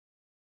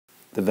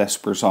The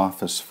Vespers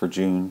office for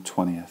June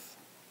 20th.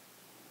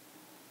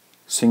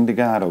 Sing to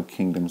God, O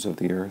kingdoms of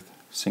the earth.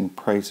 Sing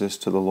praises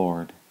to the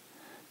Lord.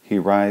 He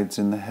rides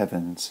in the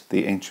heavens,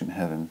 the ancient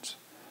heavens.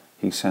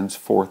 He sends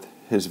forth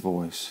his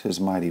voice, his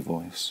mighty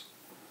voice.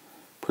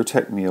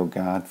 Protect me, O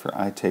God, for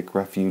I take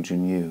refuge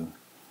in you.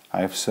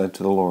 I have said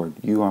to the Lord,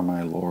 you are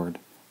my Lord,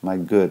 my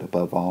good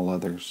above all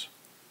others.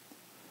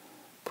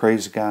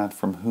 Praise God,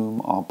 from whom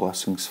all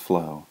blessings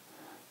flow.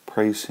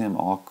 Praise him,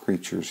 all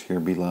creatures here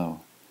below.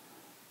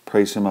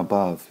 Praise him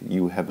above,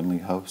 you heavenly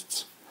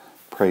hosts.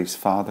 Praise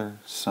Father,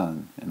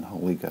 Son, and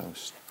Holy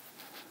Ghost.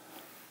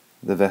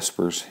 The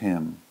Vespers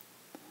Hymn.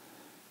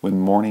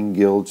 When morning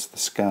gilds the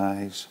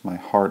skies, my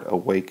heart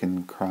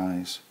awakened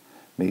cries,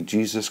 may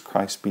Jesus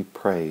Christ be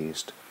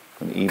praised.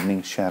 When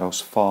evening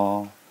shadows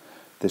fall,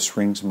 this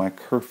rings my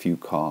curfew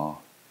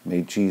call,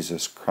 may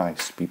Jesus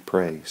Christ be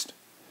praised.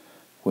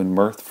 When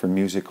mirth for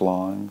music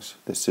longs,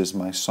 this is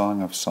my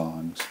song of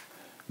songs,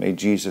 may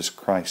Jesus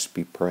Christ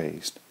be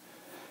praised.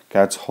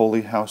 God's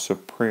holy house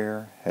of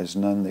prayer has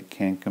none that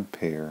can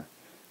compare,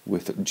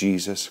 with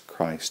Jesus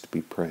Christ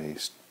be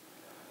praised.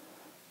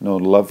 No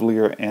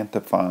lovelier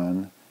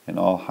antiphon in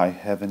all high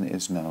heaven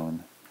is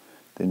known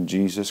than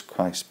Jesus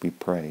Christ be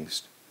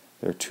praised.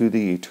 There to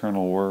the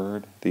eternal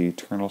word, the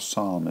eternal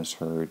psalm is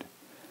heard,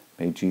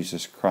 may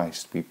Jesus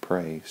Christ be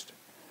praised.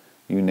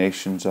 You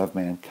nations of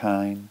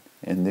mankind,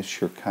 in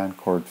this your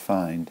concord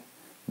find,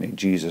 may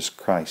Jesus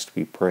Christ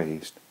be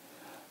praised.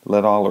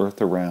 Let all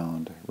earth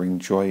around ring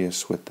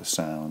joyous with the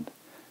sound,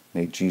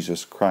 may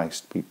Jesus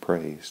Christ be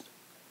praised.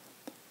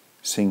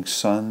 Sing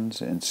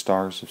suns and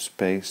stars of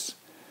space,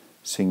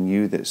 sing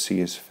you that see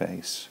his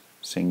face,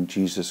 sing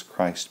Jesus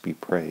Christ be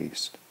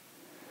praised.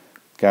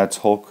 God's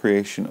whole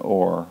creation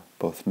o'er,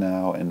 both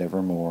now and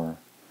evermore,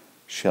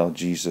 shall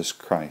Jesus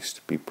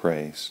Christ be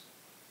praised.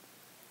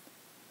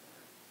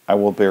 I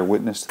will bear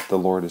witness that the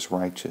Lord is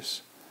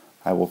righteous.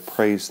 I will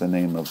praise the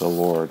name of the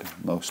Lord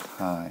Most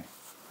High.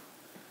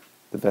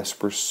 The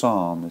Vespers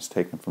Psalm is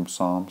taken from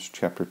Psalms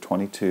chapter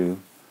 22,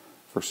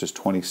 verses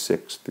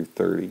 26 through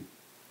 30.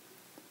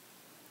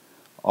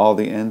 All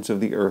the ends of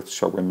the earth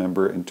shall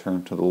remember and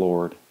turn to the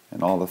Lord,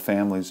 and all the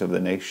families of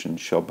the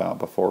nations shall bow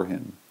before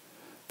him.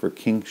 For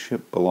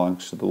kingship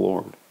belongs to the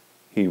Lord.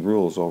 He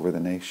rules over the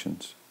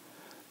nations.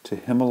 To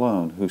him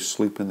alone who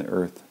sleep in the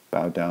earth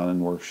bow down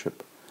and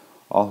worship.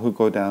 All who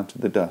go down to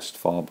the dust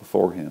fall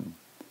before him.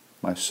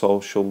 My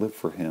soul shall live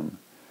for him.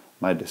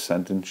 My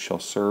descendants shall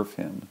serve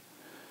him.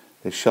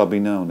 They shall be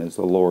known as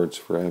the Lord's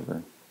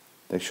forever.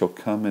 They shall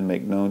come and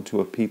make known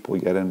to a people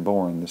yet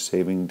unborn the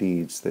saving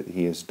deeds that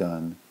he has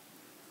done.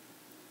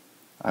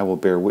 I will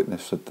bear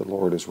witness that the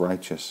Lord is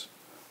righteous.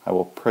 I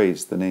will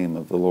praise the name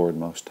of the Lord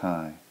Most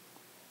High.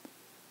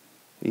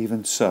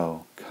 Even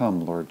so,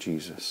 come, Lord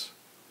Jesus.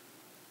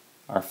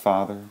 Our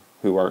Father,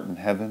 who art in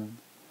heaven,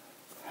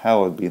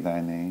 hallowed be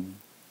thy name.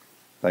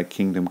 Thy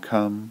kingdom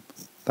come,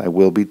 thy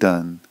will be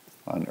done,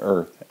 on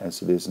earth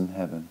as it is in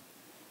heaven.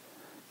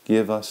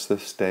 Give us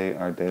this day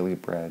our daily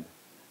bread,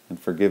 and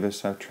forgive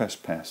us our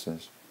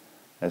trespasses,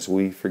 as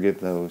we forgive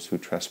those who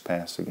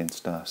trespass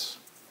against us.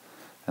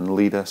 And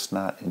lead us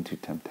not into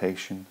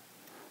temptation,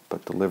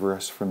 but deliver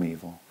us from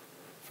evil.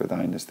 For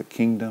thine is the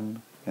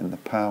kingdom, and the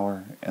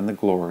power, and the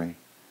glory,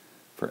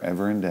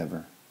 forever and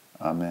ever.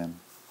 Amen.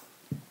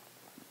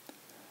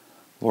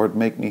 Lord,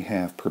 make me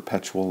have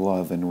perpetual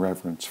love and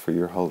reverence for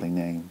your holy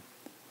name.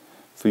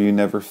 For you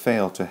never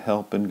fail to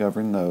help and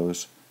govern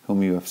those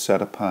whom you have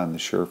set upon the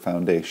sure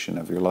foundation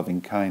of your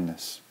loving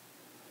kindness.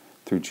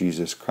 Through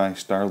Jesus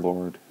Christ our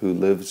Lord, who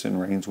lives and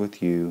reigns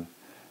with you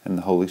and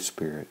the Holy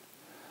Spirit,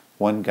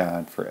 one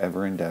God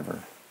forever and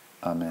ever.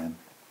 Amen.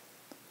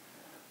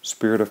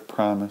 Spirit of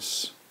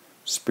promise,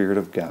 Spirit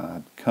of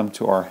God, come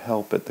to our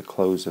help at the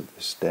close of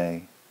this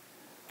day.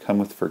 Come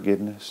with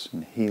forgiveness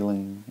and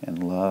healing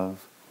and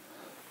love.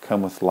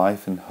 Come with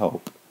life and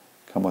hope.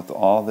 Come with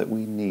all that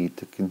we need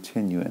to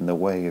continue in the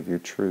way of your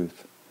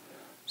truth.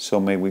 So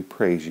may we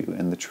praise you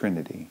in the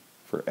Trinity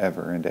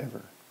forever and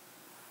ever.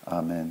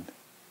 Amen.